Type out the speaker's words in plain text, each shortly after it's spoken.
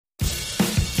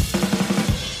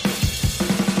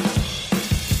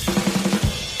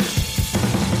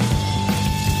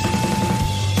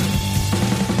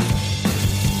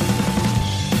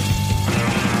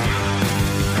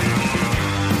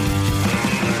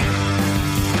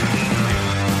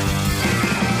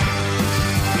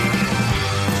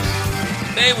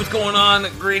Hey, what's going on?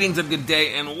 Greetings of good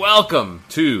day, and welcome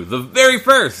to the very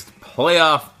first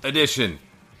playoff edition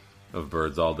of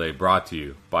Birds All Day, brought to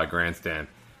you by Grandstand.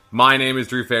 My name is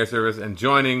Drew Fairservice, and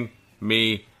joining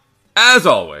me, as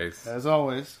always,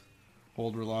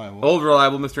 old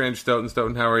reliable Mr. Andrew Stoughton.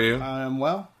 Stoughton, how are you? I am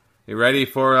well. You ready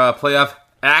for playoff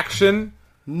action?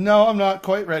 No, I'm not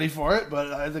quite ready for it,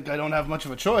 but I think I don't have much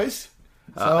of a choice.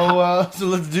 So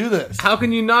let's do this. How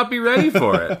can you not be ready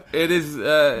for it? It is...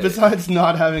 Besides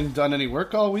not having done any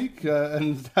work all week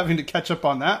and having to catch up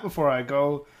on that before I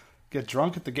go get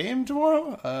drunk at the game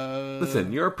tomorrow.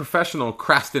 Listen, your professional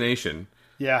crastination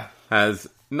has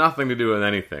nothing to do with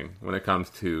anything when it comes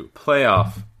to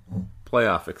playoff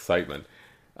excitement.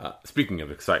 Speaking of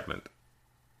excitement,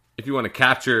 if you want to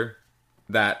capture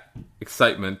that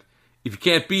excitement, if you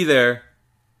can't be there,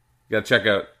 you got to check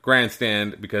out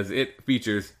Grandstand because it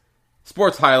features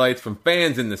sports highlights from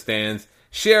fans in the stands.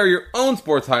 Share your own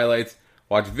sports highlights,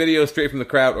 watch videos straight from the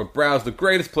crowd, or browse the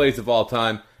greatest plays of all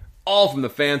time, all from the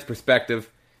fans' perspective.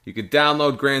 You can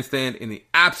download Grandstand in the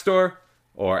App Store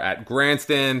or at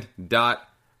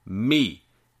grandstand.me.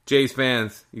 Jays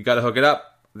fans, you got to hook it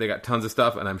up. They got tons of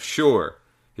stuff, and I'm sure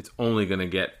it's only going to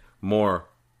get more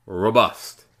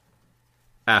robust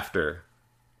after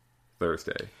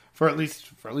Thursday. For at least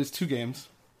 2 games.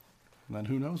 And then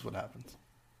who knows what happens.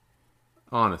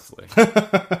 Honestly.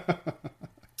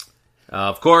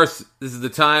 Of course, this is the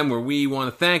time where we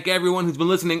want to thank everyone who's been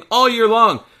listening all year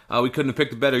long. We couldn't have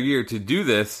picked a better year to do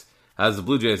this, as the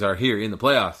Blue Jays are here in the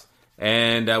playoffs.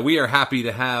 And we are happy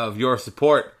to have your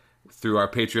support through our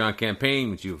Patreon campaign,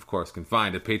 which you, of course, can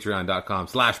find at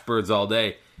patreon.com/birdsallday.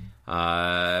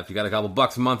 If you got a couple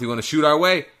bucks a month you want to shoot our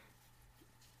way,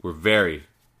 we're very,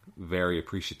 very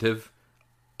appreciative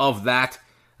of that.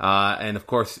 And, of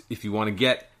course, if you want to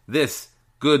get this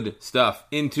good stuff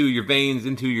into your veins,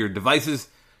 into your devices,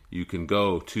 you can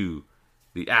go to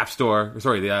the App Store, the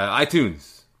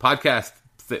iTunes podcast,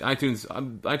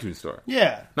 iTunes Store.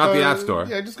 Yeah. Not the App Store.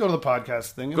 Yeah, just go to the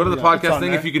podcast thing. Go to the podcast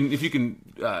thing if you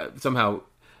can somehow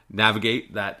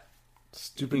navigate that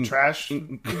stupid trash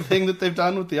thing that they've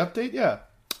done with the update. Yeah.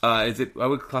 I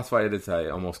would classify it as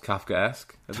almost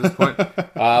Kafka-esque at this point.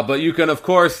 But you can, of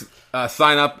course,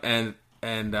 sign up and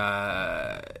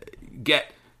get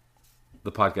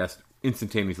the podcast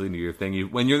instantaneously into your thing.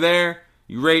 When you're there,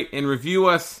 you rate and review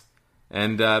us,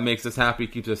 and makes us happy,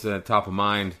 keeps us top of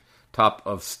mind, top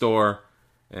of store.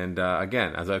 And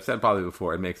again, as I've said probably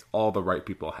before, it makes all the right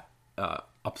people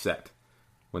upset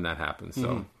when that happens.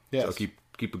 So, so keep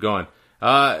it going.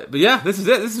 But yeah, this is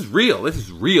it. This is real. This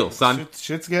is real, son.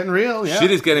 Shit's getting real. Yeah,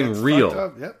 shit is getting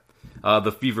real. Yep.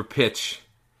 The fever pitch.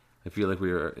 I feel like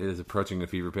it is approaching a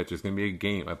fever pitch. There's going to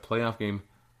be a playoff game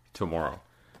tomorrow.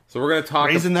 So we're going to talk...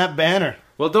 Raising that banner.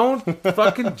 Well, don't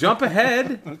fucking jump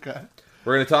ahead. Okay.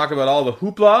 We're going to talk about all the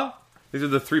hoopla. These are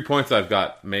the 3 points I've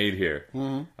got made here.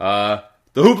 Mm-hmm. The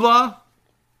hoopla,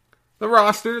 the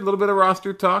roster, a little bit of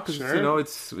roster talk. Sure.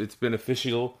 It's been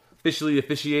officially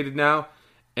officiated now.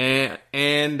 And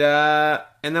then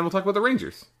we'll talk about the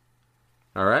Rangers.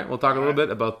 All right? We'll talk a little bit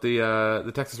about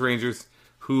the Texas Rangers,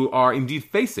 who are indeed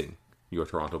facing your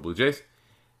Toronto Blue Jays.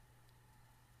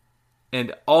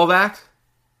 And all that,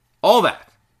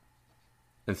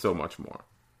 and so much more.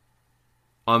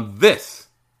 On this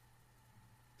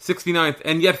 69th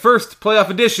and yet first playoff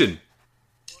edition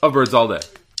of Birds All Day.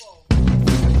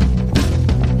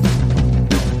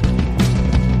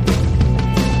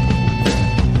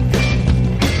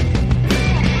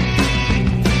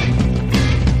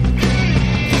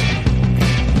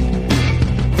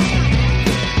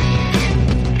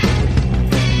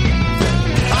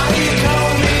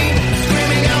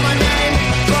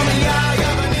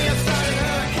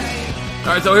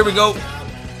 Alright, so here we go.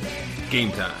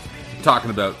 Game time. We're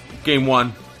talking about Game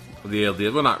 1 of the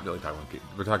ALDS. We're not really talking about game.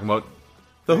 We're talking about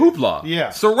the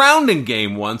hoopla surrounding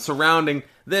Game 1, surrounding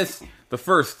this, the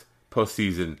first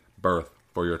postseason berth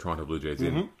for your Toronto Blue Jays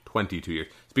in 22 years.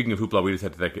 Speaking of hoopla, we just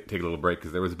had to take a little break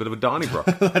because there was a bit of a Donnybrook.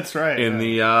 That's right. In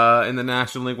the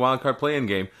National League wildcard play-in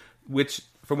game,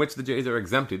 from which the Jays are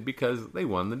exempted because they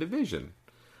won the division.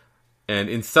 And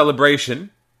in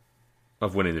celebration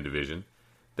of winning the division,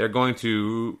 they're going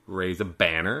to raise a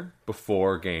banner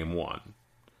before Game 1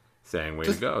 saying, way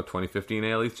to go, 2015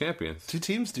 AL East champions. Do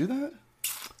teams do that?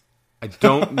 I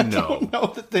don't know. I don't know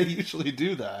that they usually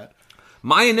do that.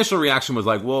 My initial reaction was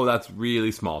like, whoa, that's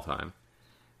really small time.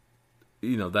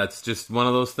 That's just one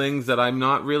of those things that I'm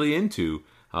not really into.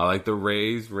 Like the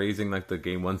Rays raising like the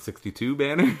Game 162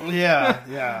 banner.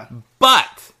 Yeah.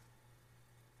 But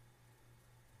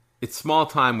it's small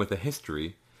time with a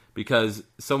history because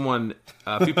a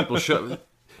few people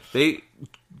They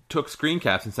took screen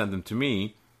caps and sent them to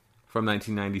me from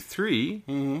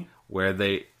 1993, where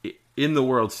they, in the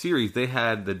World Series, they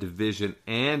had the division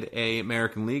and a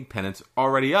American League pennants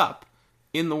already up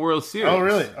in the World Series. Oh,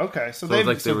 really? Okay, so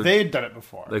they'd done it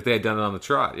before. Like they had done it on the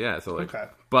trot, yeah. So like, okay,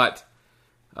 but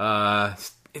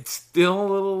it's still a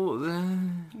little.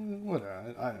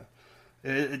 Whatever. I know.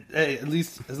 Hey, at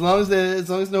least as long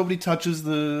as nobody touches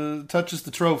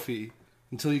the trophy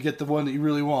until you get the one that you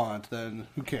really want, then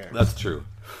who cares? That's true.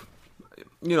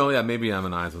 Yeah, maybe I'm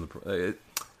an eyes on the.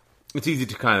 It's easy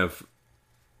to kind of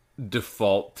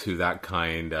default to that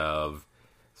kind of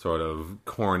sort of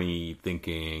corny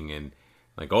thinking and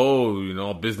like,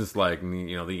 business-like, and,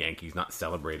 the Yankees not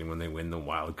celebrating when they win the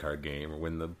wild card game or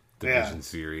win the division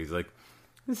series. Like,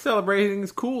 celebrating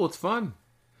is cool. It's fun.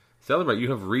 Celebrate.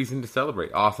 You have reason to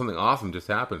celebrate. Something awesome just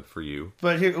happened for you.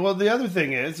 But the other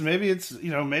thing is, maybe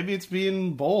it's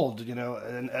being bold,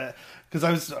 and because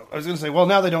I was going to say, well,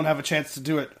 now they don't have a chance to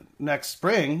do it next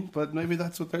spring, but maybe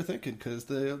that's what they're thinking because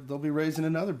they'll be raising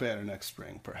another banner next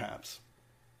spring, perhaps.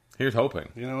 Here's hoping.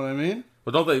 You know what I mean?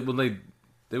 Well, don't they? When they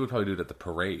would probably do it at the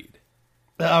parade.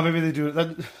 Maybe they do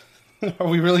it. Are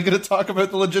we really going to talk about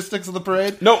the logistics of the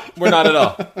parade? Nope, we're not at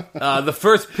all. The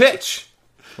first pitch.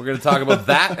 We're going to talk about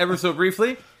that ever so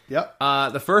briefly. Yep.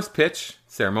 The first pitch,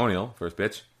 ceremonial first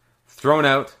pitch, thrown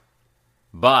out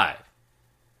by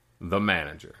the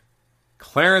manager,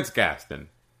 Clarence Gaston,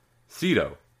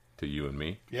 Cito to you and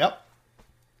me. Yep.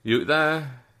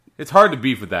 It's hard to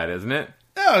beef with that, isn't it?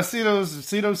 Yeah,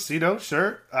 Cito,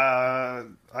 sure.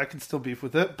 I can still beef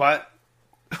with it, but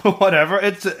whatever.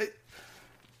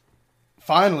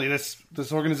 Finally,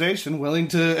 this organization willing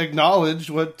to acknowledge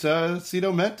what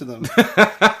Cito meant to them.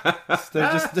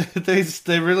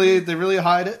 they really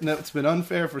hide it, and it's been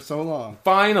unfair for so long.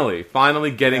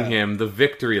 Finally getting him the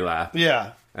victory lap.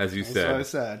 Yeah, as you that's said. what I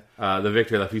said. The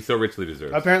victory lap he so richly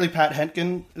deserves. Apparently, Pat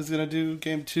Hentgen is going to do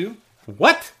Game 2.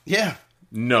 What? Yeah.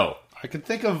 No. I could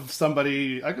think of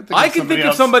somebody. I can think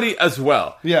of somebody as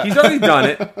well. Yeah, he's already done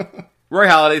it. Roy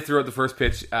Halladay threw out the first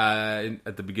pitch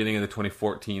at the beginning of the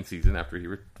 2014 season after he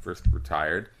first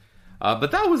retired.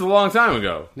 But that was a long time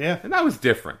ago. Yeah. And that was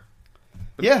different.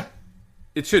 But yeah.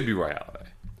 It should be Roy Halladay.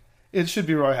 It should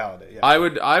be Roy Halladay, yeah.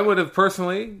 I would have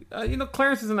personally,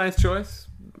 Clarence is a nice choice.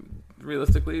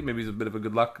 Realistically, maybe he's a bit of a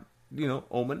good luck,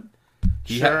 omen.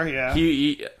 Yeah.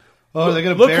 They're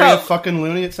going to bury a fucking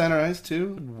loony at center ice,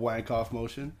 too? Wank off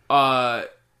motion.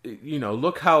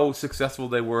 Look how successful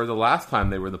they were the last time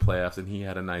they were in the playoffs, and he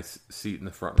had a nice seat in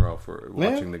the front row for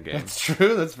watching the game. That's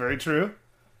true. That's very true.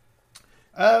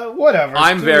 Whatever.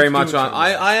 I'm very much on.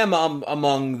 I am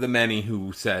among the many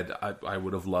who said I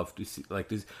would have loved to see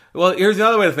this. Well, here's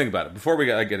another way to think about it. Before we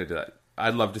get into that,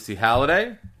 I'd love to see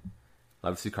Halladay.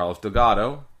 Love to see Carlos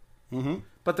Delgado. Mm-hmm.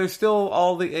 But there's still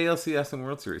all the ALCS and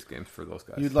World Series games for those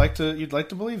guys. You'd like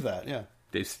to believe that, yeah.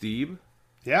 Dave Stieb.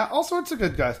 Yeah, all sorts of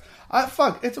good guys.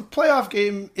 It's a playoff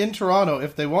game in Toronto.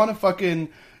 If they want to fucking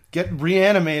get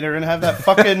Reanimator and have that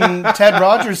fucking Ted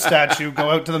Rogers statue go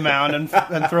out to the mound and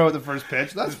throw out the first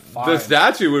pitch, that's fine. The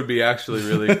statue would be actually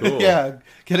really cool. Yeah,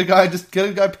 get a guy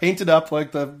painted up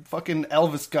like the fucking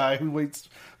Elvis guy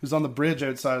who's on the bridge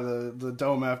outside of the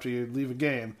dome after you leave a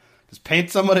game. Just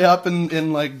paint somebody up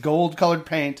in like gold colored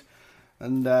paint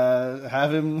and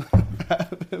have him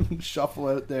shuffle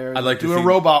out there. I'd like to do a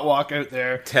robot walk out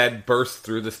there. Ted burst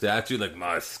through the statue like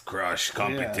must crush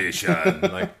competition.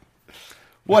 Yeah.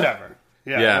 Whatever.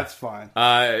 Yeah, that's fine.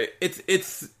 It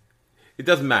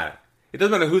doesn't matter. It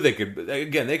doesn't matter who they could.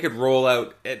 Again, they could roll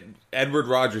out. Edward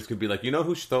Rogers could be like,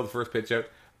 who should throw the first pitch out?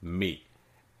 Me.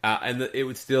 And it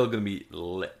would still going to be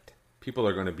lit. People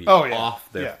are going to be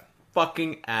off their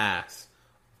fucking ass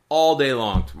all day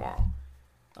long tomorrow.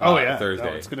 Thursday.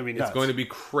 No, it's going to be nuts. It's going to be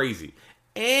crazy.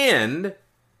 And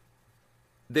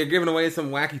they're giving away some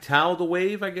wacky towel to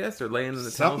wave, I guess, or laying in the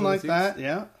towels. Something like that,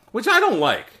 yeah. Which I don't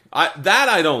like. I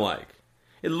don't like.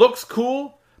 It looks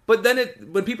cool, but then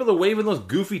when people are waving those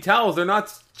goofy towels, they're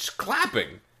not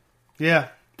clapping. Yeah,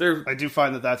 I do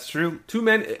find that that's true. Two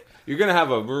men. You're going to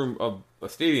have a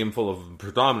stadium full of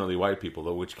predominantly white people,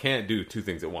 though, which can't do two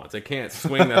things at once. They can't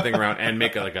swing that thing around and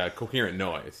make a coherent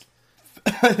noise.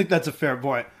 I think that's a fair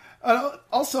point.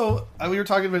 Also, we were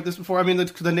talking about this before. I mean,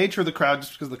 the nature of the crowd,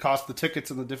 just because of the cost of the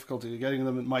tickets and the difficulty of getting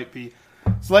them, it might be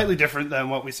slightly different than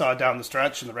what we saw down the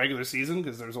stretch in the regular season,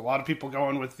 because there's a lot of people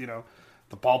going with,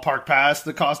 the ballpark pass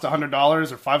that cost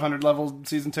 $100 or 500 level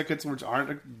season tickets, which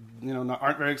aren't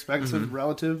very expensive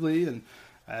relatively,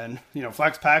 and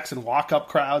flex packs and walk up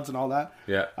crowds and all that.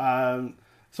 Yeah.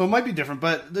 So it might be different.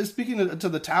 But speaking to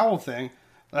the towel thing,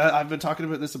 I've been talking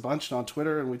about this a bunch on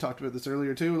Twitter, and we talked about this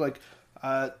earlier too.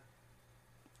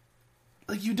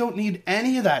 like, you don't need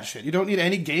any of that shit. You don't need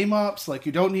any game ups. Like,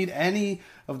 you don't need any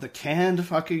of the canned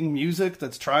fucking music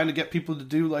that's trying to get people to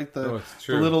do, like, the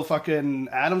little fucking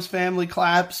Addams Family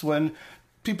claps when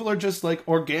people are just, like,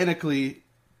 organically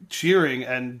cheering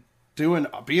and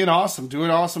being awesome,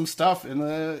 doing awesome stuff in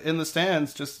the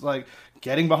stands, just, like,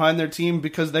 getting behind their team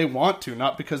because they want to,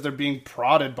 not because they're being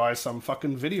prodded by some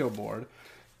fucking video board.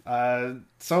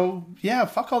 So, yeah,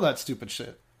 fuck all that stupid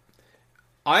shit.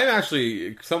 I'm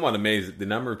actually somewhat amazed at the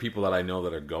number of people that I know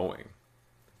that are going.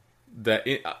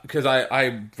 Because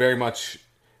I very much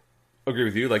agree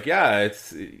with you. Like, yeah,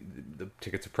 the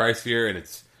tickets are pricier and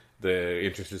the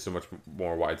interest is so much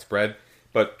more widespread.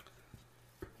 But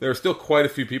there are still quite a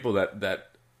few people that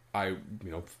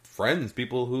friends,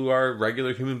 people who are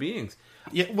regular human beings.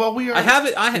 Yeah, well, we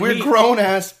are. We're grown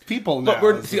ass people now.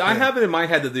 But I have it in my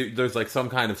head that there's like some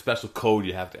kind of special code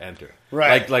you have to enter.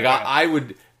 Right. Like I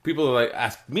would. People like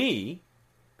ask me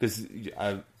because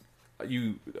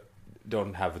you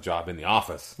don't have a job in the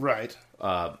office, right?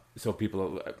 So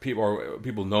people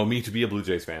know me to be a Blue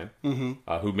Jays fan,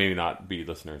 who may not be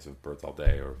listeners of Birds All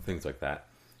Day or things like that.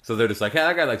 So they're just like, "Hey,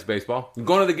 that guy likes baseball. You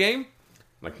going to the game?"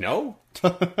 I'm like, "No,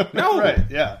 no, right?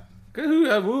 Yeah.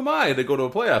 Who am I to go to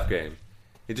a playoff game?"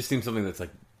 It just seems something that's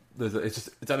like it's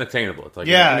unattainable. It's like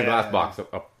in a glass box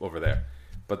up over there,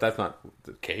 but that's not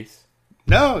the case.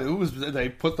 No, they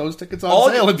put those tickets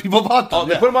on sale and people bought them.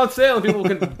 They put them on sale and people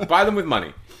can buy them with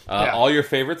money. All your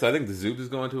favorites. I think the Zoobs is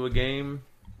going to a game.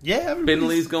 Yeah,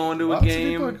 Finley's going to a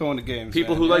game. People are going to games.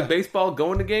 People who like baseball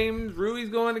going to games. Rui's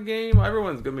going to game.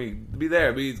 Everyone's going to be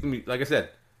there. It's going to be, like I said,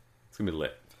 it's going to be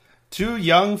lit. Two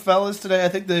young fellas today. I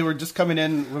think they were just coming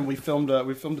in when we filmed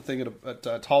a thing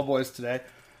at Tall Boys today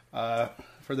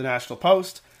for the National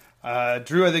Post.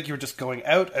 Drew, I think you were just going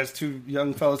out as two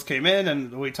young fellas came in,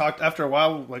 and we talked after a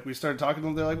while. Like, we started talking to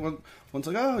them. They're like, one's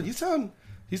like, "Oh, you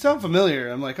sound familiar."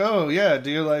 I'm like, "Oh yeah,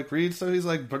 do you like read?" So he's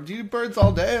like, "Do you Birds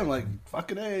All Day?" I'm like,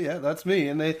 "Fucking A, yeah, that's me."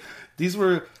 And these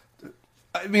were,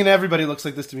 I mean, everybody looks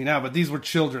like this to me now, but these were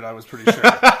children. I was pretty sure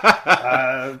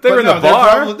they were in the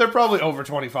bar. They're probably over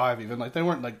 25, even. Like, they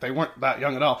weren't that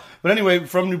young at all. But anyway,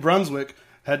 from New Brunswick,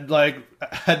 had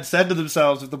said to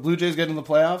themselves, if the Blue Jays get in the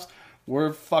playoffs,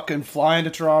 we're fucking flying to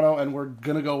Toronto and we're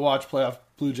gonna go watch playoff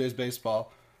Blue Jays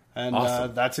baseball. And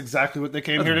awesome. That's exactly what they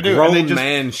came here to do. Grown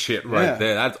man shit right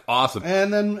there. That's awesome.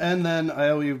 And then I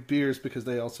owe you beers because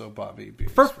they also bought me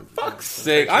beers. For fuck's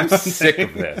sake, I'm sick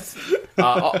of this.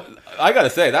 I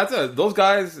gotta say, those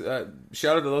guys.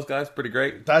 Shout out to those guys, pretty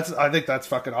great. I think that's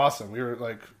fucking awesome. We were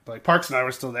like Parks and I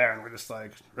were still there, and we're just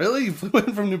like, really? You flew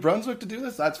in from New Brunswick to do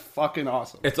this? That's fucking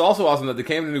awesome. It's also awesome that they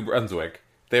came to New Brunswick.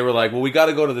 They were like, well, we got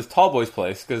to go to this Tall Boys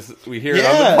place because we hear it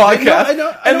on the podcast. I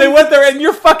know, and they went there, and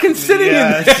you're fucking sitting in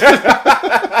there.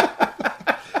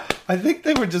 I think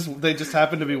they just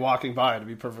happened to be walking by, to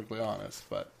be perfectly honest.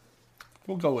 But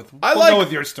we'll go with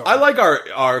your story. I like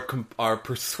our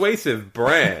persuasive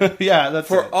brand. Yeah, that's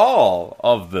for all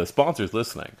of the sponsors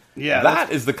listening. Yeah,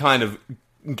 that is the kind of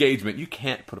engagement you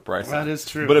can't put a price on. That is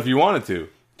true. But if you wanted to,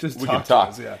 we can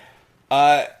talk. Yeah.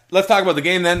 Let's talk about the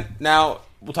game then. Now.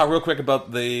 We'll talk real quick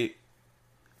about the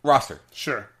roster.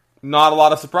 Sure. Not a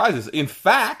lot of surprises. In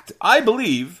fact, I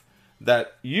believe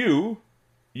that you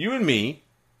and me,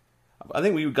 I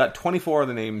think we got 24 of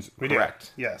the names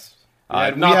correct. Did. Yes. We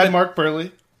had Mark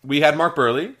Burley. We had Mark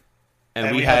Burley.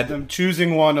 And we had them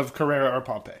choosing one of Carrera or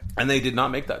Pompey. And they did not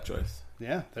make that choice.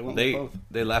 Yeah, they went with both.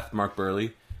 They left Mark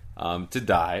Burley to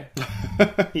die.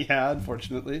 Yeah,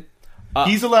 unfortunately.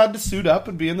 He's allowed to suit up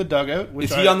and be in the dugout.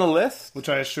 Is he on the list? Which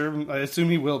I assume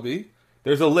he will be.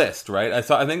 There's a list, right?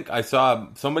 I think I saw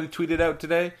somebody tweeted out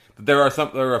today that there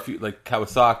are a few like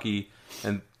Kawasaki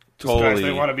and Totally.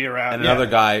 They want to be around. And another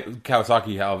guy,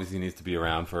 Kawasaki, obviously needs to be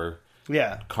around for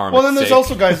karma's Well, then there's sake.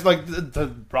 also guys like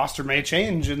the roster may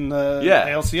change in the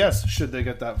ALCS should they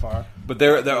get that far. But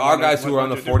there are guys who are on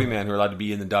the 40-man who are allowed to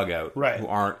be in the dugout, right, who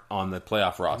aren't on the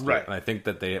playoff roster. Right. And I think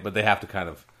that they have to kind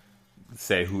of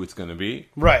say who it's going to be.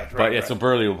 Right. But so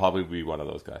Burley will probably be one of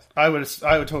those guys. I would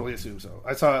totally assume so.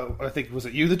 I think, was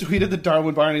it you that tweeted that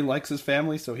Darwin Barney likes his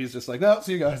family, so he's just like, no,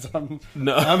 see you guys, I'm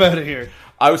out of here.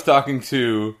 I was talking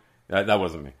to, that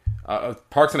wasn't me.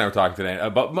 Parks and I were talking today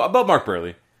about Mark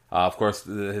Burley. Of course,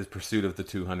 his pursuit of the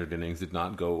 200 innings did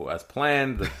not go as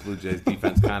planned. The Blue Jays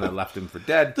defense kind of left him for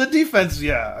dead. The defense,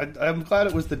 I'm glad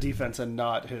it was the defense and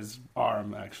not his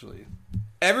arm, actually.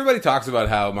 Everybody talks about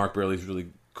how Mark Burley's really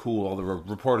cool. All the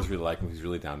reporters really like him. He's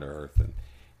really down to earth, and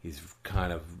he's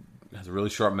kind of has a really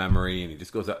short memory, and he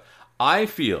just goes out. I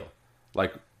feel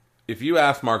like if you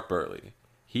ask Mark Burley,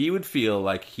 he would feel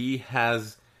like he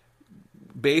has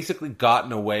basically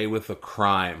gotten away with a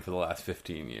crime for the last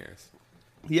 15 years.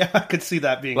 Yeah, I could see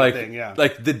that being Like, a thing, yeah.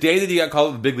 like the day that he got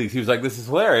called to the big leagues, he was like, "This is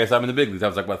hilarious. I'm in the big leagues." I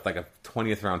was like, "What? Like a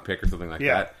 20th round pick or something like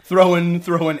Yeah, that."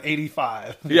 throwing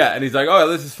 85. Yeah, and he's like, "Oh,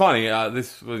 this is funny. Let's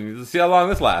see how long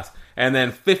this lasts." And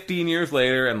then 15 years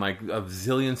later, and like a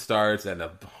zillion starts and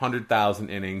 100,000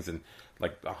 innings and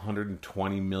like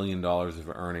 $120 million of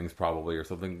earnings, probably, or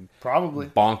something Probably.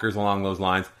 bonkers along those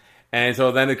lines. And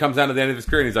so then it comes down to the end of his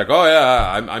career, and he's like, "Oh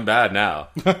yeah, I'm bad now."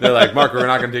 They're like, "Mark, we're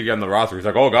not going to take you on the roster." He's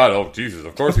like, "Oh God, oh Jesus,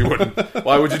 of course we wouldn't.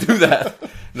 Why would you do that?"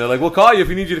 And they're like, "We'll call you if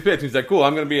we need you to pitch." And he's like, "Cool,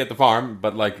 I'm going to be at the farm,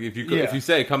 but like if you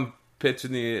say come pitch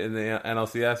in the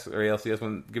NLCS or ALCS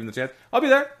when given the chance, I'll be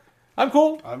there. I'm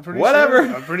cool. I'm pretty Whatever.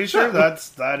 Sure, I'm pretty sure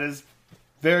that is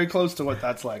very close to what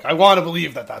that's like. I want to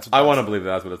believe that's what I want to believe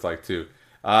that's what it's like too.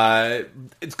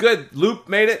 It's good. Loop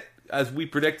made it. As we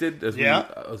predicted, as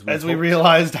we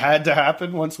realized had to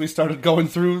happen once we started going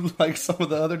through like some of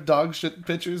the other dog shit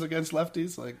pitchers against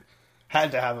lefties, like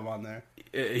had to have him on there.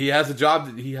 He has a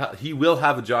job. He will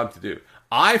have a job to do.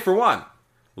 I, for one,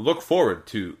 look forward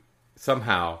to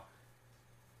somehow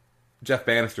Jeff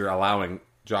Bannister allowing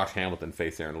Josh Hamilton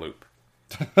face Aaron Loop.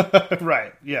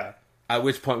 Right? Yeah. At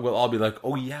which point we'll all be like,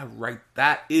 "Oh yeah, right.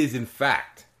 That is in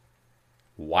fact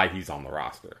why he's on the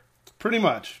roster." Pretty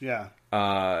much. Yeah.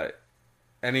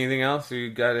 Anything else? You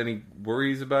got any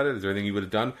worries about it? Is there anything you would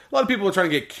have done? A lot of people are trying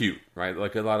to get cute, right?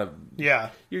 Like a lot of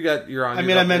You're on. I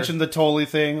mean, I mentioned the Tolley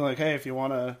thing. Like, hey, if you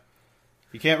want to,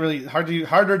 you can't really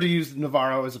harder to use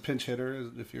Navarro as a pinch hitter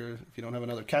if you don't have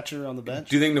another catcher on the bench.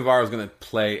 Do you think Navarro's going to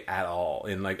play at all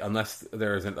in unless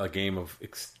there isn't a game of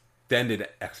extended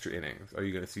extra innings? Are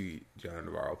you going to see John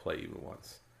Navarro play even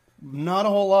once? Not a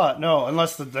whole lot, no.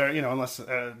 Unless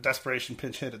a desperation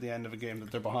pinch hit at the end of a game that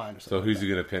they're behind. Or something so who's he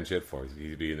going to pinch hit for? Is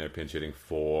he be in there pinch hitting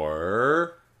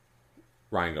for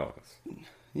Ryan Gomez?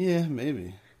 Yeah,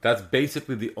 maybe. That's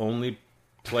basically the only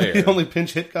player, the only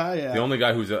pinch hit guy. Yeah, the only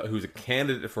guy who's a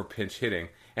candidate for pinch hitting,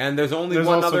 and there's only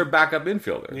one other backup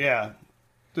infielder. Yeah,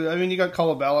 I mean, you got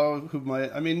Colabello, who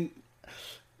might. I mean,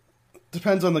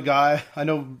 depends on the guy. I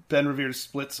know Ben Revere's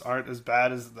splits aren't as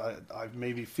bad as I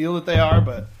maybe feel that they are,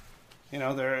 but. You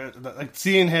know, they're like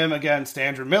seeing him against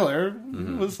Andrew Miller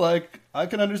was like I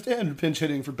can understand pinch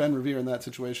hitting for Ben Revere in that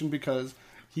situation because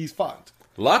he's fucked.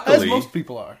 Luckily, as most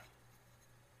people are.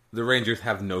 The Rangers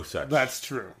have no such. That's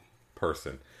true.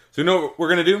 Person. So you know what we're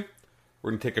gonna do?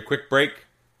 We're gonna take a quick break.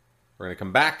 We're gonna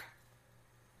come back,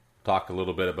 talk a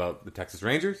little bit about the Texas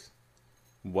Rangers,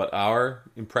 what our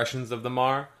impressions of them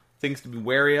are, things to be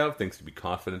wary of, things to be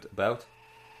confident about,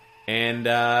 and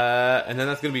then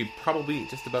that's gonna be probably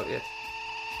just about it.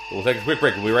 We'll take a quick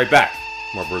break. We'll be right back.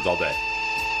 More Birds All Day.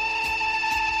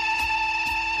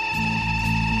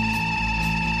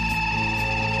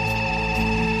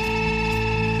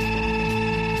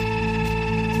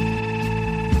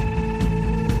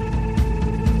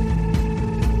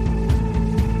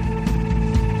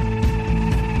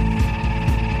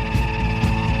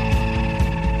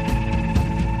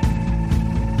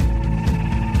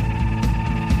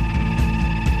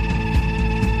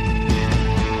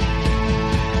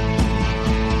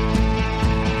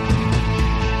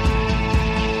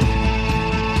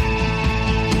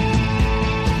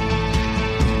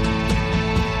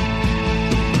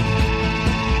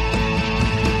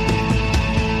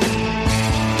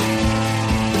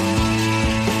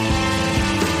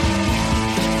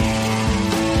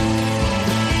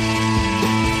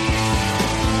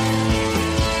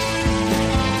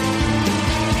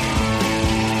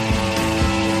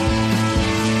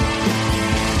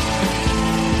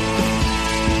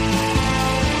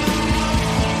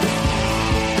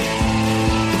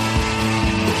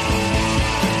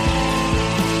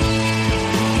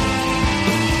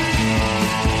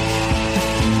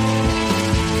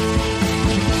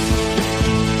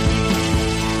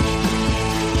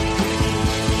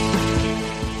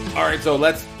 So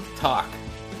let's talk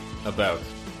about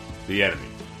the enemy.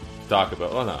 Talk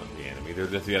about, well, not the enemy. They're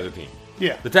just the other team.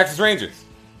 Yeah. The Texas Rangers.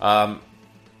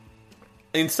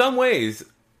 In some ways,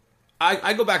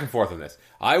 I go back and forth on this.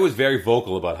 I was very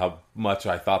vocal about how much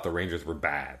I thought the Rangers were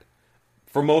bad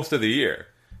for most of the year.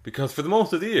 Because for the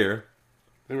most of the year,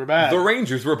 they were bad. The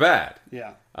Rangers were bad.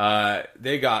 Yeah.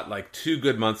 They got like 2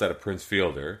 good months out of Prince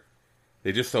Fielder.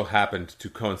 They just so happened to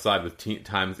coincide with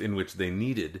times in which they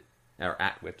needed... or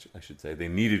at which, I should say, they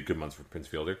needed good months for Prince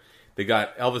Fielder. They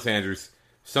got Elvis Andrus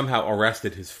somehow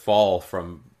arrested his fall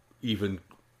from even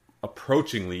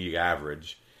approaching league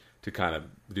average to kind of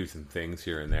do some things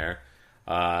here and there.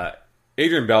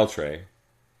 Adrian Beltre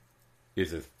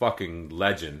is a fucking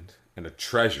legend and a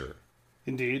treasure.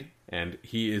 Indeed. And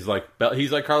he's like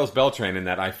Carlos Beltran in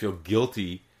that I feel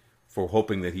guilty for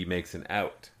hoping that he makes an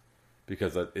out.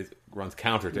 because it runs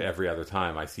counter to every other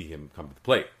time I see him come to the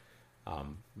plate.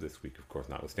 This week, of course,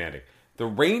 notwithstanding. The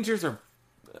Rangers are...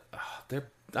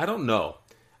 I don't know.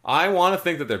 I want to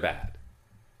think that they're bad.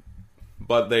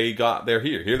 But they're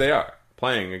here. Here they are,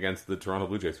 playing against the Toronto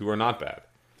Blue Jays, who are not bad.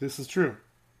 This is true.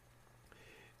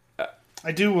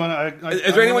 I do want to...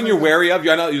 Is there anyone you're wary of?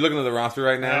 I know you're looking at the roster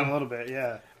right now. Yeah, a little bit,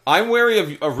 yeah. I'm wary of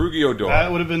Rugi Odor.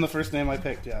 That would have been the first name I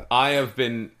picked, yeah. I have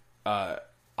been... I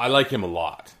like him a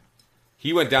lot.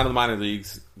 He went down to the minor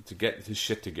leagues to get his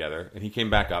shit together, and he came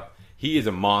back up. He is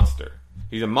a monster.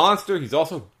 He's a monster. He's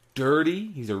also dirty.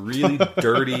 He's a really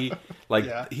dirty...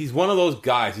 He's one of those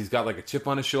guys. He's got like a chip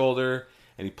on his shoulder,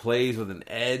 and he plays with an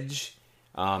edge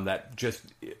that just...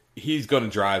 He's going to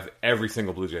drive every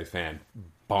single Blue Jays fan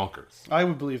bonkers. I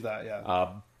would believe that, yeah.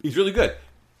 He's really good.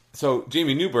 So,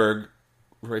 Jamie Newberg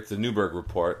writes the Newberg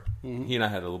Report. Mm-hmm. He and I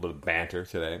had a little bit of banter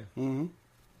today. Mm-hmm.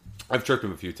 I've chirped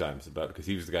him a few times about it because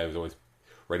he was the guy who was always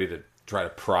ready to try to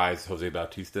prize Jose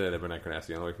Bautista and Edwin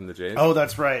Encarnacion away from the Jays. Oh,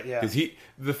 that's right, yeah. Because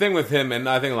the thing with him, and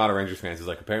I think a lot of Rangers fans, is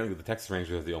like apparently the Texas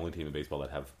Rangers are the only team in baseball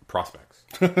that have prospects.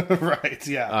 Right,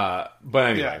 yeah.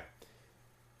 But anyway,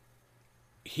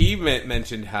 he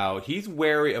mentioned how he's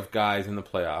wary of guys in the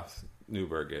playoffs.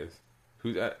 Newberg is,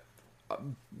 who,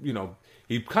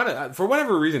 he kind of, for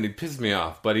whatever reason, he pisses me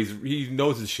off, but he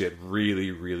knows his shit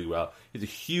really, really well. He's a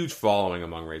huge following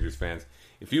among Rangers fans.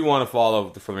 If you want to follow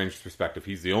from the Rangers' perspective,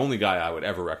 he's the only guy I would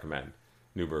ever recommend.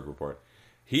 Newberg Report.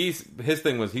 His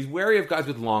thing was he's wary of guys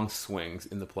with long swings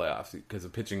in the playoffs because the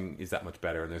pitching is that much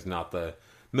better, and there's not the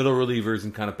middle relievers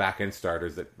and kind of back end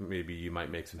starters that maybe you might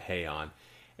make some hay on.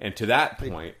 And to that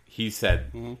point, he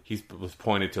said he was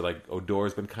pointed to like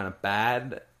Odor's been kind of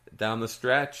bad down the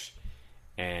stretch,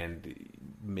 and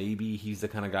maybe he's the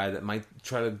kind of guy that might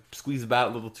try to squeeze the bat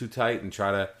a little too tight and try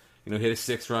to hit a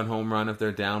 6-run home run if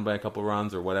they're down by a couple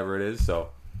runs or whatever it is. So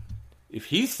if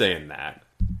he's saying that,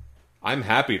 I'm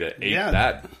happy to ape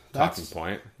that talking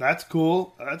point. That's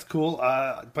cool. That's cool.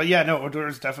 But yeah, no, Odor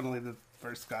is definitely the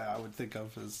first guy I would think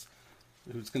of as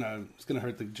who's gonna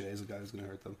hurt the Jays. The guy who's gonna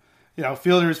hurt them.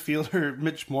 Fielder.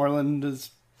 Mitch Moreland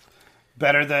is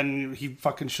better than he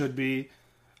fucking should be.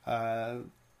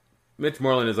 Mitch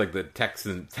Moreland is like the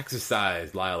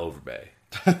Texas-sized Lyle Overbay.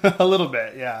 A little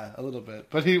bit, yeah, a little bit.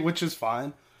 But which is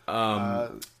fine.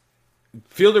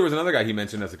 Fielder was another guy he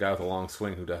mentioned as a guy with a long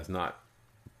swing who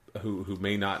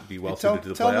may not be well suited to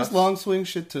the playoffs. Tell this long swing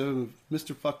shit to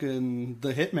Mr. fucking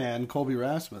the Hitman, Colby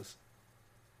Rasmus.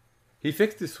 He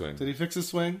fixed his swing. Did he fix his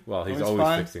swing? Well, he's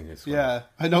always fixing his swing. Yeah,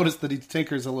 I noticed that he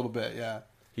tinkers a little bit, yeah.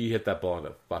 He hit that ball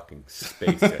into fucking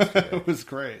space yesterday. It was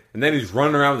great. And then he's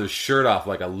running around with his shirt off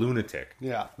like a lunatic.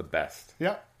 Yeah. The best.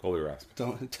 Yeah. Colby Rasmus.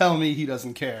 Don't tell me he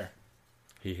doesn't care.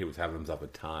 He was having himself a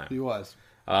time. He was.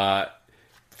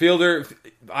 Fielder,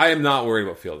 I am not worried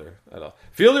about Fielder at all.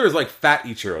 Fielder is like Fat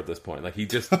Ichiro at this point. Like he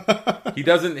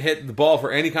doesn't hit the ball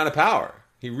for any kind of power.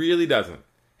 He really doesn't.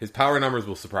 His power numbers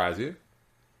will surprise you.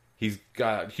 He's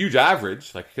got a huge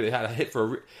average. Like he had a hit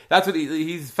for that's what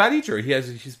he's Fat Ichiro. He has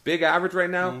his big average right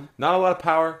now. Mm-hmm. Not a lot of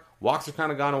power. Walks are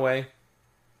kind of gone away.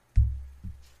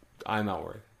 I'm not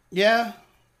worried. Yeah.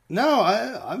 No,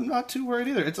 I'm not too worried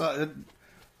either. It's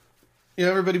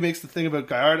everybody makes the thing about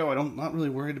Gallardo. I'm not really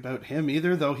worried about him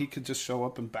either, though he could just show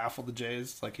up and baffle the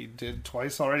Jays like he did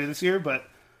twice already this year. But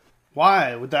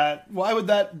why would that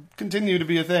continue to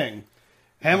be a thing?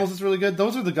 Hamels is really good.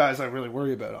 Those are the guys I really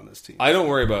worry about on this team. I don't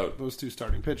worry about those two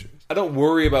starting pitchers. I don't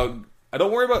worry about.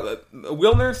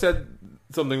 Wilner said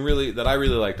something that I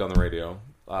really liked on the radio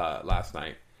last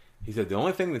night. He said the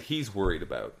only thing that he's worried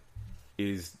about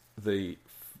is the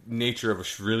nature of a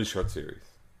really short series.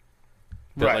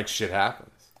 That like shit happens.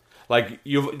 Like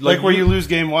where you lose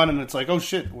game one and it's like, oh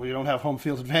shit, we don't have home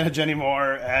field advantage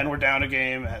anymore and we're down a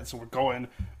game and so we're going.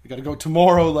 We got to go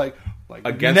tomorrow, like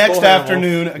against next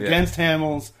afternoon against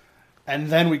Hamels, and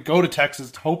then we go to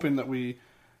Texas hoping that we,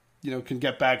 can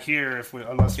get back here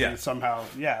unless we somehow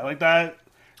like that.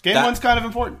 Game one's kind of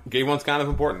important. Game one's kind of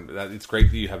important. It's great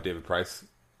that you have David Price,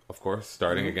 of course,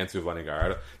 starting against Giovanni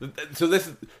Gallardo.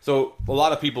 So a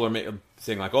lot of people are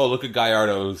saying like, oh, look at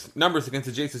Gallardo's numbers against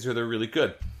the Jays this year. They're really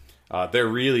good. They're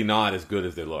really not as good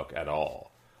as they look at all.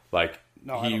 Like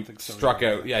I don't think so. Struck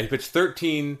out. Yeah, he pitched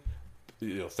 13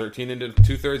 into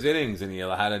 2/3 innings, and he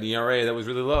had an ERA that was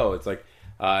really low. It's like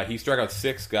he struck out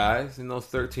 6 guys in those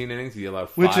 13 innings. He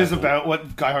allowed 5, which is about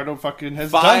what Gallardo fucking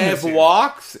has done this year. 5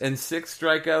 walks and 6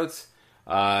 strikeouts.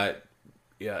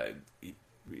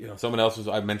 Someone else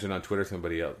I mentioned on Twitter.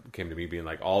 Somebody came to me being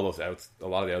like, all those outs, a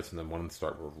lot of the outs in the one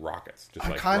start were rockets. Just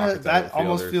like rockets that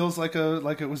almost feels like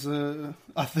it was a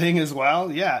thing as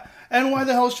well. Yeah, and why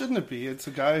the hell shouldn't it be? It's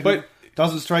a guy who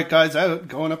doesn't strike guys out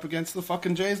going up against the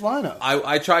fucking Jays lineup.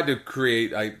 I tried to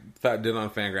create. I did on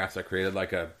Fangraphs. I created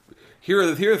like a. Here are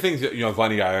the things that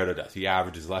Vladdy Gallardo does. He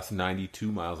averages less than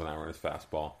 92 miles an hour in his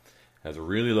fastball. Has a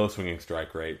really low swinging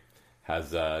strike rate.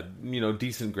 Has a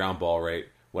decent ground ball rate.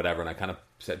 Whatever. And I kind of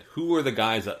said, who are the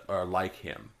guys that are like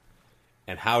him,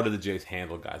 and how do the Jays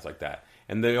handle guys like that?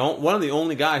 And one of the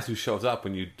only guys who shows up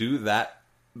when you do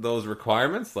those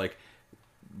requirements, like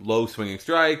low swinging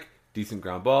strike, decent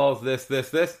ground balls, this,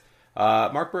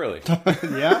 Mark Burley.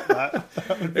 Yeah, that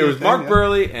it was Mark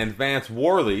Burley and Vance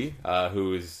Worley,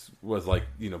 who was like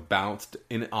bounced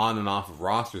on and off of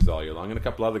rosters all year long, and a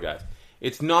couple other guys.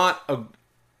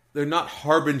 They're not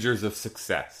harbingers of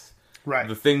success. Right.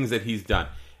 The things that he's done,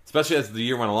 especially as the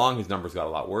year went along, his numbers got a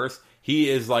lot worse. He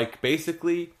is like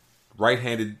basically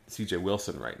right-handed C.J.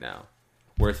 Wilson right now,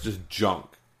 where it's just junk.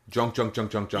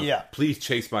 Yeah. Please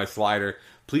chase my slider.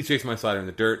 Please chase my slider in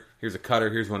the dirt. Here's a cutter.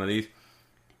 Here's one of these.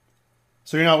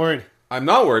 So you're not worried? I'm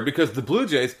not worried because the Blue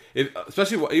Jays,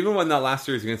 especially even when that last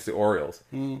series against the Orioles,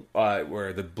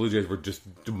 where the Blue Jays were just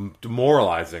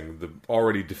demoralizing the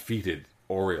already defeated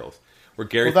Orioles, where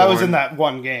Gary that Thorne, was in that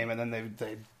one game, and then they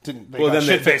didn't. Then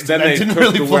they didn't took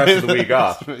really the play rest of the week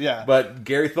off. Yeah. But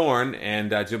Gary Thorne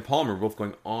and Jim Palmer were both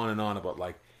going on and on about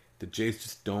like the Jays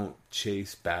just don't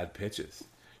chase bad pitches.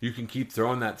 You can keep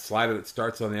throwing that slider that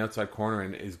starts on the outside corner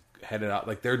and is headed out.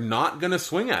 Like they're not going to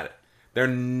swing at it.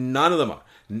 None of them are.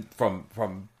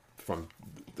 From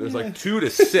there's like 2 to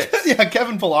 6. Yeah,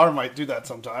 Kevin Pillar might do that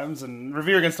sometimes, and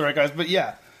Revere against the right guys. But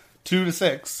yeah, 2 to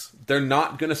 6. They're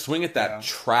not going to swing at that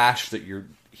trash that you're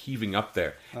heaving up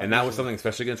there. And that was something,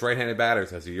 especially against right-handed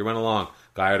batters, as the year went along.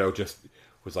 Gallardo just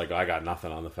was like, I got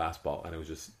nothing on the fastball. And it was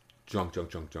just junk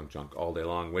all day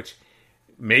long, which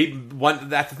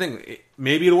that's the thing.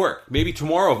 Maybe it'll work. Maybe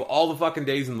tomorrow, of all the fucking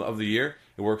days of the year,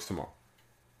 it works tomorrow.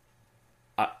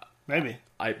 Maybe.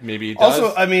 Maybe it does.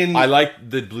 Also, I mean, I like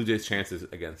the Blue Jays' chances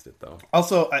against it, though.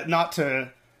 Also, not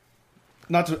to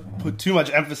put too much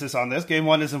emphasis on this, Game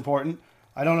 1 is important.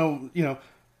 I don't know,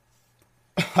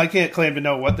 I can't claim to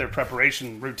know what their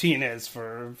preparation routine is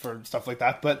for stuff like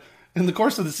that, but in the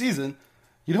course of the season,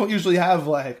 you don't usually have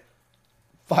like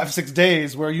 5-6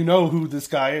 days where you know who this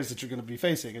guy is that you're going to be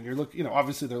facing, and you're looking,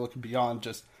 obviously they're looking beyond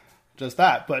just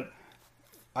that, but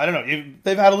I don't know.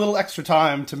 They've had a little extra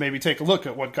time to maybe take a look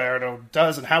at what Gallardo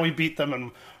does and how he beat them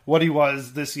and what he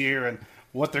was this year and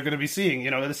what they're going to be seeing.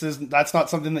 That's not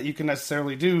something that you can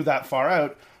necessarily do that far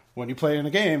out when you play in a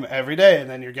game every day, and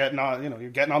then you're getting on. You're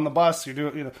getting on the bus. You're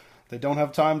doing. They don't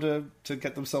have time to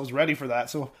get themselves ready for that.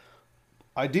 So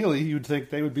ideally, you'd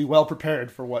think they would be well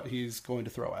prepared for what he's going to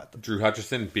throw at them. Drew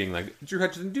Hutchison being like, Drew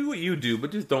Hutchison, do what you do,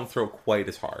 but just don't throw quite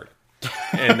as hard,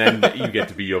 and then you get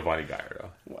to be Giovanni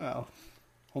Gallardo. Wow.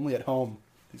 Only at home.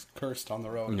 He's cursed on the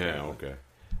road. Yeah, okay.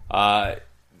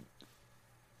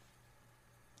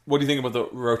 What do you think about the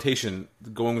rotation,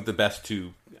 going with the best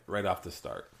 2 right off the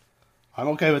start? I'm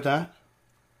okay with that.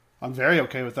 I'm very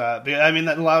okay with that. I mean,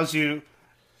 that allows you,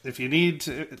 if you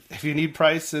need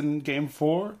Price in Game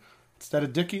 4 instead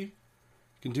of Dickey, you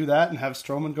can do that and have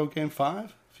Stroman go Game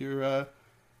 5. If you're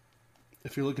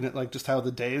looking at like just how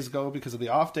the days go because of the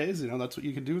off days, that's what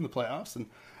you can do in the playoffs. And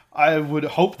I would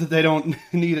hope that they don't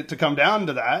need it to come down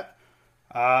to that.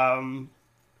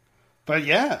 But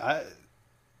yeah,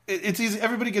 it's easy.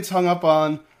 Everybody gets hung up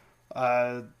on,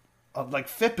 like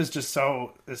FIP is just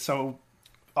so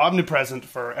omnipresent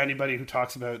for anybody who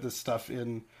talks about this stuff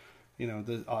in,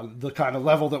 on the kind of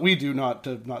level that we do, not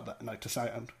to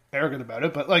sound arrogant about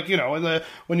it, but like,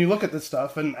 when you look at this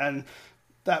stuff and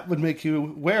that would make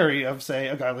you wary of, say,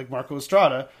 a guy like Marco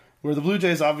Estrada, where the Blue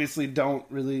Jays obviously don't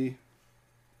really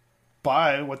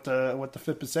buy what the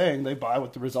FIP is saying. They buy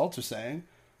what the results are saying.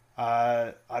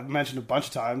 I've mentioned a bunch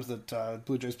of times that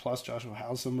Blue Jays Plus, Joshua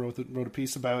Halsam wrote a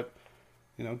piece about,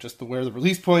 just where the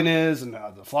release point is and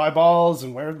the fly balls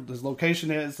and where his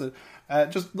location is.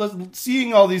 Just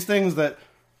seeing all these things that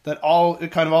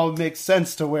it kind of all makes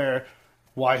sense to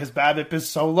why his BABIP is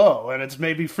so low. And it's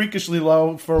maybe freakishly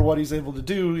low for what he's able to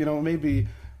do. Maybe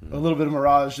a little bit of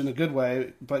mirage in a good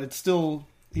way, but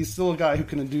he's still a guy who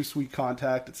can induce weak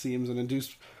contact, it seems, and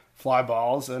induce fly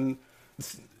balls. And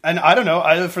I don't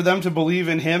know, for them to believe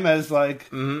in him as like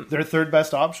their third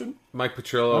best option. Mike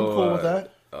Petrillo, I'm cool with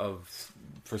that.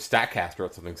 For StatCast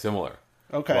wrote something similar.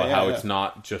 Okay, about how it's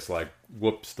not just like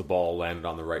whoops, the ball landed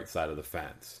on the right side of the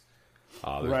fence.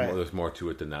 There's more to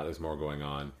it than that. There's more going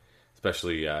on,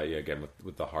 especially again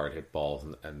with the hard hit balls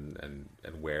and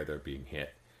where they're being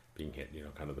hit,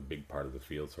 kind of the big part of the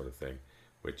field sort of thing,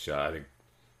 which I think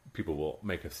people will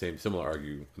make a similar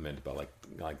argument about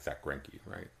like Zach Greinke,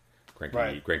 right?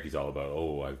 Greinke's all about,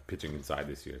 I'm pitching inside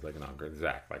this year. It's like, no,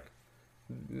 Zach, like,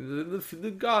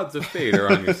 the gods of fate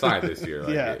are on your side this year.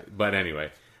 Like, yeah. But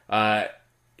anyway, of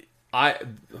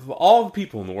all the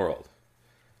people in the world,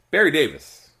 Barry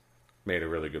Davis made a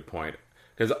really good point.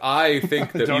 Because I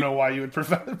think that... I don't know why you would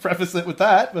preface it with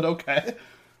that, but okay.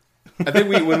 I think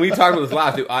when we talked about this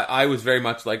last, I was very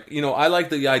much like, I like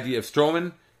the idea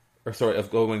of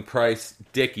of going Price,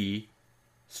 Dickey,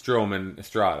 Stroman,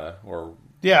 Estrada, or...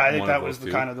 Yeah, I think that was the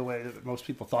kind of the way that most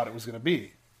people thought it was going to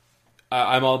be.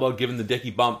 I'm all about giving the Dickey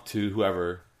bump to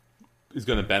whoever is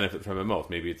going to benefit from it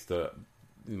most. Maybe it's the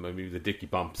Dickey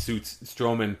bump suits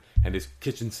Stroman and his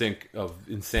kitchen sink of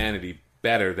insanity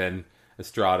better than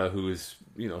Estrada, who is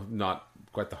not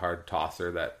quite the hard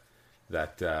tosser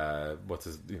that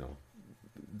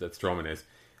Stroman is.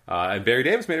 And Barry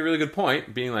Davis made a really good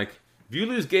point, being like, if you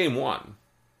lose game 1,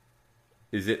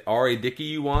 is it R.A. Dickey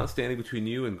you want standing between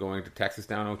you and going to Texas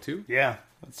down 0-2? Yeah,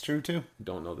 that's true too.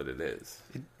 Don't know that it is.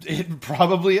 It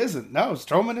probably isn't. No,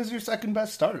 Stroman is your second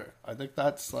best starter. I think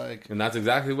that's like... And that's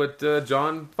exactly what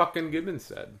John fucking Gibbons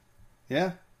said.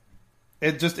 Yeah.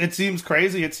 It seems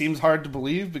crazy. It seems hard to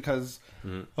believe because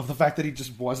of the fact that he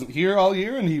just wasn't here all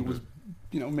year and he was,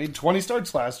 made 20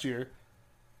 starts last year.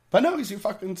 But no, he's your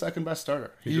fucking second best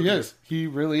starter. He is. He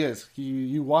really is.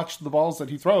 You watch the balls that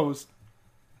he throws,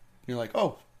 you're like,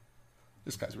 oh,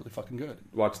 this guy's really fucking good.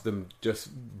 Watch them just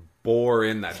bore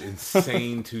in that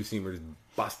insane two-seamer, just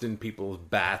busting people's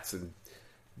bats and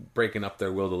breaking up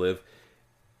their will to live.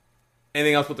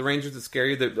 Anything else with the Rangers that scare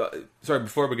you? Sorry,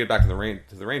 before we get back to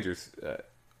the Rangers,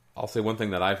 I'll say one thing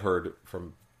that I've heard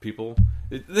from people.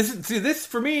 This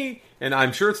for me, and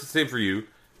I'm sure it's the same for you,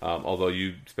 although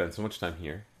you spend so much time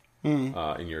here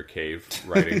in your cave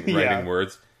writing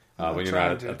words when you're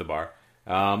not at the bar.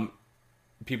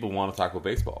 People want to talk about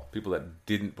baseball. People that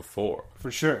didn't before. For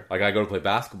sure. Like, I go to play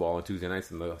basketball on Tuesday nights,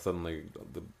 and suddenly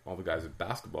all the guys at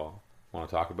basketball want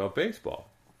to talk about baseball.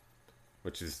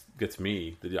 Which gets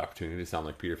me the opportunity to sound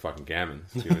like Peter fucking Gammon.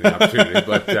 The opportunity,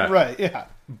 but right, yeah.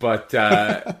 But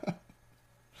there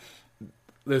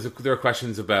are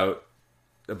questions about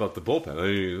the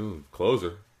bullpen.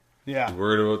 Closer. Yeah. I'm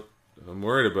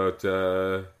worried about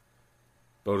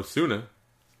Osuna.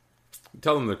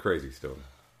 Tell them they're crazy still.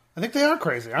 I think they are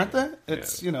crazy, aren't they?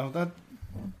 It's that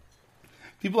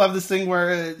people have this thing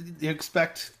where you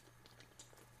expect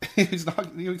he's going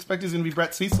to be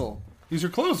Brett Cecil. He's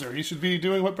your closer. He should be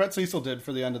doing what Brett Cecil did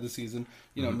for the end of the season.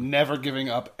 Never giving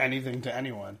up anything to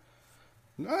anyone.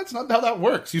 No, that's not how that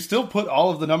works. You still put all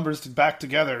of the numbers back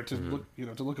together to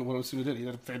look at what Osuna did. He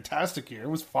had a fantastic year. It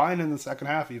was fine in the second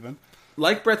half, even.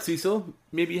 Like Brett Cecil,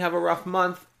 maybe you have a rough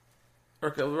month or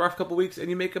a rough couple weeks,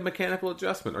 and you make a mechanical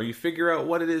adjustment, or you figure out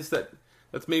what it is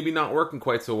that's maybe not working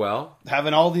quite so well.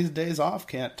 Having all these days off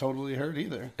can't totally hurt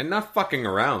either. And not fucking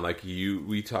around. Like you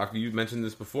mentioned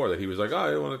this before, that he was like,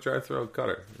 I want to try to throw a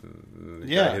cutter. And the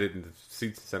guy hit it in the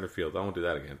seats center field. I won't do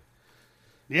that again.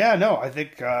 Yeah, no, I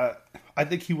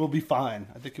think he will be fine.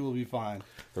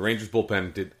 The Rangers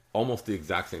bullpen did almost the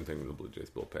exact same thing the Blue Jays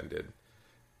bullpen did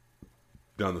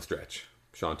down the stretch.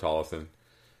 Sean Tollefson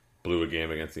blew a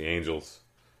game against the Angels.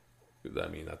 I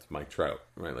mean, that's Mike Trout,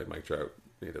 right? Like, Mike Trout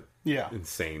made a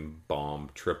insane bomb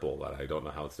triple that I don't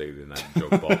know how it stayed in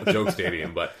that joke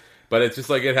stadium, but it's just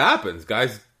like, it happens.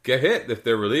 Guys get hit if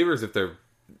they're relievers. If they're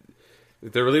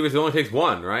relievers, it only takes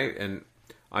one, right? And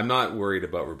I'm not worried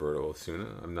about Roberto Osuna.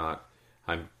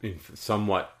 I'm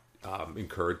somewhat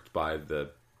encouraged by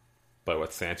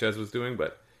what Sanchez was doing,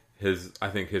 but I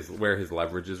think where his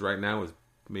leverage is right now is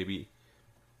maybe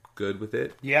good with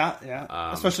it.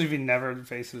 Yeah. Especially if he never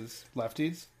faces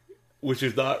lefties. Which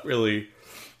is not really...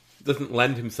 doesn't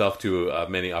lend himself to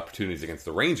many opportunities against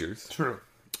the Rangers. True.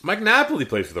 Mike Napoli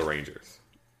plays for the Rangers.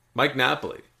 Mike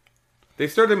Napoli. They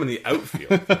started him in the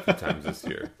outfield a few times this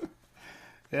year.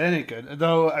 Yeah, it ain't good.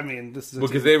 Though, I mean, this is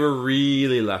because they were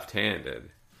really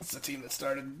left-handed. It's the team that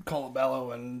started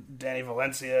Colabello and Danny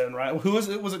Valencia and Ryan. Who was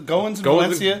it? Was it Goins and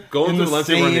Valencia? Goins and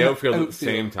Valencia were in the outfield at the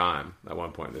same time at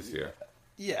one point this year.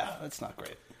 Yeah, that's not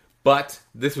great. But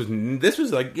this was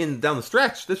like down the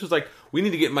stretch. This was like, we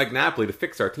need to get Mike Napoli to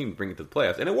fix our team and bring it to the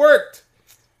playoffs, and it worked.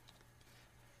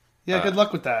 Yeah, good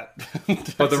luck with that.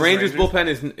 But the Rangers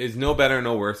bullpen is no better,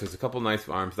 no worse. There's a couple nice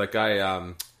arms. That guy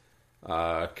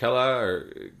Kela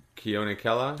or Keone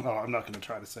Kela. Oh, I'm not going to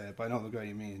try to say it, but I know the guy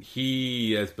you mean.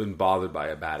 He has been bothered by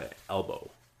a bad elbow,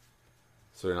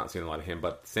 so you're not seeing a lot of him.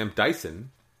 But Sam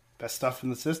Dyson, best stuff in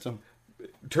the system.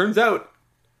 Turns out,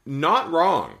 not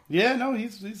wrong. Yeah, no,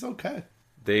 he's okay.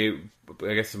 I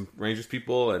guess some Rangers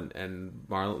people and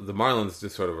the Marlins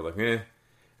just sort of were like, eh.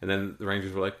 And then the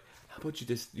Rangers were like, about you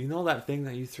just, you know that thing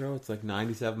that you throw? It's like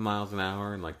 97 miles an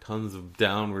hour and like tons of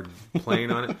downward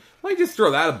plane on it. Why don't you just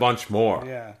throw that a bunch more?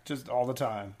 Yeah, just all the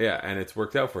time. Yeah, and it's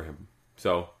worked out for him.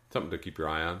 So, something to keep your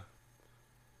eye on.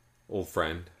 Old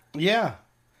friend. Yeah.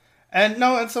 And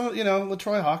no, and some,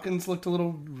 LaTroy Hawkins looked a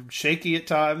little shaky at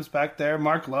times back there.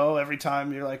 Mark Lowe, every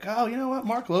time you're like, oh, you know what?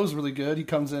 Mark Lowe's really good. He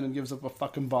comes in and gives up a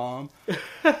fucking bomb.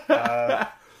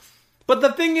 But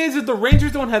the thing is that the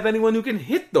Rangers don't have anyone who can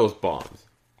hit those bombs.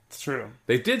 It's true.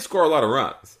 They did score a lot of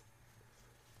runs.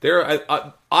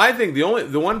 I think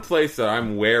the one place that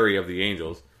I'm wary of the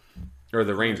Angels or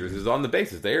the Rangers is on the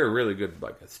bases. They are really good,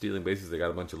 like at stealing bases. They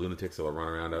got a bunch of lunatics that will run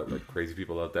around out like crazy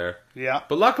people out there. Yeah.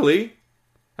 But luckily,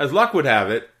 as luck would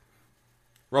have it,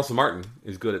 Russell Martin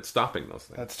is good at stopping those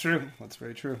things. That's true. That's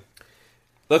very true.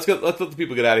 Let's let the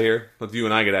people get out of here. Let you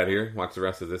and I get out of here. Watch the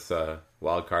rest of this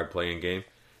wild card playing game.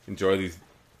 Enjoy these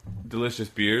delicious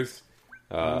beers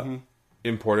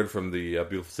imported from the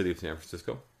beautiful city of San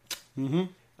Francisco. Mm-hmm.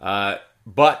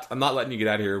 But I'm not letting you get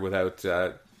out of here without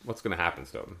what's going to happen,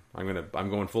 Stoughton. I'm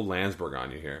going full Landsberg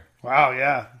on you here. Wow,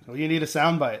 yeah. Well, you need a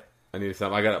soundbite. I need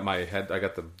something. I got it in my head. I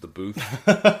got the booth.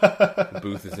 The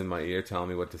booth is in my ear, telling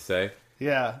me what to say.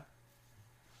 Yeah.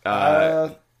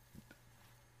 I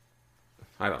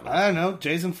don't know. I don't know.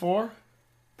 Jason 4?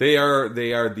 They are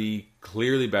the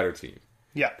clearly better team.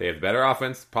 Yeah. They have better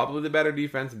offense, probably the better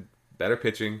defense, better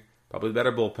pitching, probably the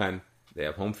better bullpen. They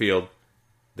have home field.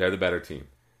 They're the better team.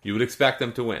 You would expect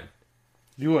them to win.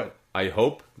 You would. I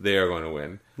hope they are going to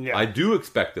win. Yeah. I do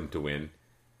expect them to win.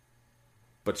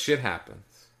 But shit happens.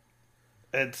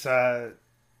 It's, I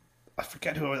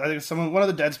forget who it was. I think it's one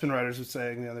of the Deadspin writers was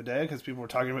saying the other day, because people were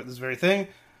talking about this very thing.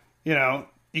 You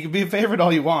can be a favorite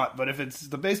all you want, but if it's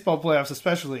the baseball playoffs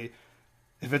especially,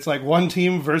 if it's like one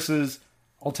team versus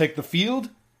I'll take the field,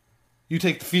 you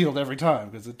take the field every time,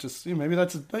 because it just maybe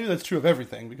that's true of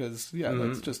everything, because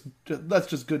that's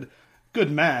just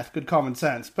good math, good common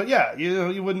sense. But yeah,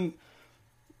 you wouldn't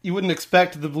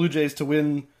expect the Blue Jays to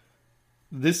win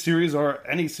this series or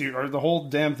any series or the whole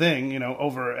damn thing,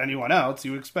 over anyone else.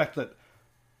 You expect that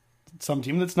some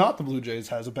team that's not the Blue Jays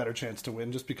has a better chance to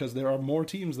win, just because there are more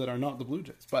teams that are not the Blue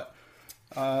Jays. But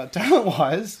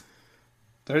talent-wise,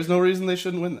 there's no reason they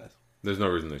shouldn't win this. There's no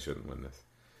reason they shouldn't win this.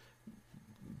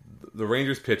 The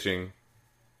Rangers pitching,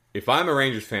 if I'm a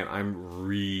Rangers fan, I'm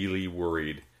really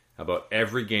worried about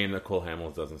every game that Cole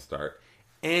Hamels doesn't start.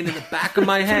 And in the back of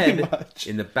my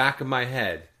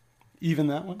head, even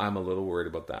that one, I'm a little worried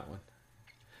about that one.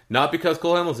 Not because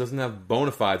Cole Hamels doesn't have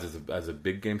bona fides as a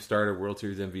big game starter, World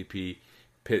Series MVP.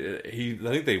 I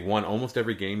think they won almost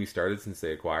every game he started since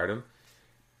they acquired him.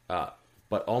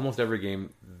 But almost every game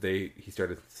he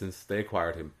started since they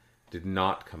acquired him did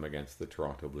not come against the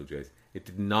Toronto Blue Jays. It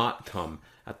did not come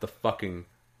at the fucking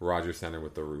Rogers Center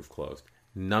with the roof closed.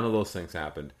 None of those things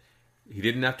happened. He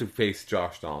didn't have to face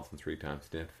Josh Donaldson 3 times.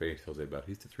 He didn't have to face Jose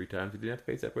Bautista 3 times. He didn't have to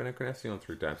face Edwin Encarnacion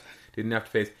 3 times. He didn't have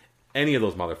to face any of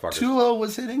those motherfuckers. Tulo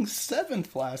was hitting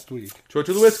 7th last week. Troy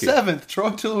Tulowitzki. 7th. Troy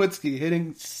Tulowitzki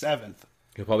hitting 7th.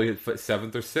 He'll probably hit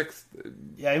 7th or 6th.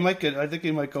 Yeah, I think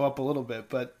he might go up a little bit,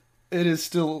 but it is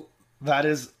still, that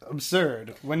is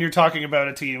absurd. When you're talking about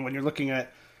a team, when you're looking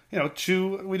at,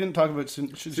 Chu, we didn't talk about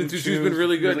Chu's been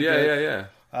really good. Yeah.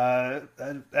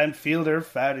 And fielder,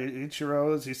 Fat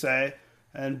Ichiro, as you say,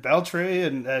 and Beltray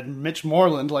and Mitch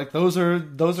Moreland, like those are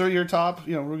your top,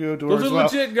 Ruggiero Duras. Those are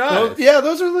legit guys.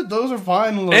 Those are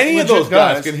fine. Any of those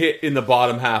guys can hit in the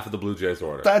bottom half of the Blue Jays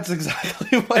order. That's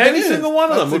exactly what Any it is. single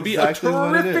one of them would exactly be a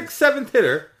terrific 7th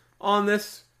hitter on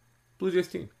this Blue Jays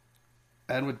team.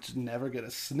 And would never get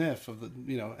a sniff of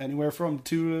the, anywhere from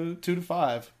 2 to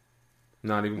 5.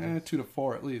 Not even 2 to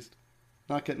 4 at least.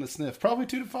 Not getting a sniff. Probably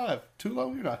 2 to 5.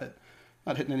 Tulo, you're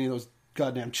not hitting any of those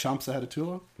goddamn chumps ahead of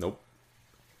Tulo. Nope.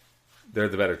 They're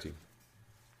the better team.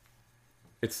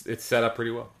 It's set up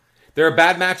pretty well. They're a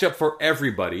bad matchup for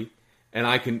everybody, and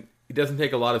it doesn't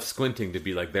take a lot of squinting to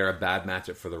be like they're a bad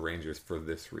matchup for the Rangers for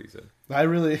this reason.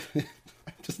 I'm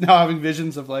just now having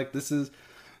visions of like this is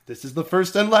the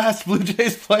first and last Blue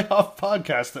Jays playoff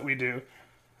podcast that we do.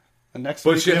 And next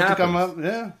week we have to come up,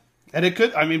 yeah. And it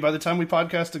could, by the time we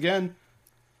podcast again,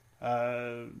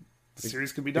 the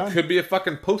series could be done. It could be a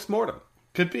fucking post-mortem.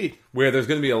 Could be. Where there's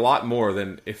going to be a lot more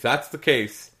than, if that's the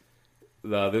case,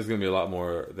 there's going to be a lot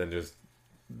more than just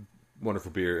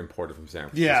wonderful beer imported from San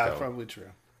Francisco. Yeah, probably true.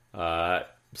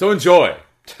 So enjoy.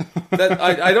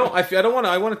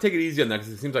 I want to take it easy on that,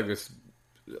 because it seems like there's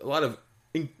a lot of,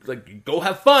 go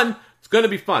have fun. It's going to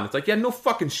be fun. It's like, yeah, no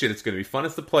fucking shit. It's going to be fun.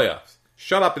 It's the playoffs.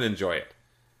 Shut up and enjoy it.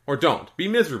 Or don't. Be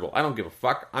miserable. I don't give a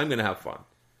fuck. I'm going to have fun.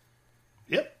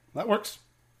 Yep, that works.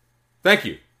 Thank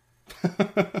you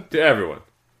to everyone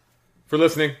for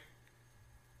listening.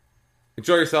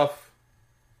 Enjoy yourself.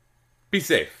 Be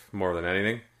safe, more than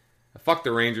anything. Fuck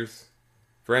the Rangers.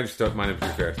 For Andrew Stote, my name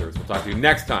is Drew Fairservice. We'll talk to you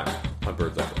next time on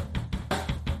Birds Eye.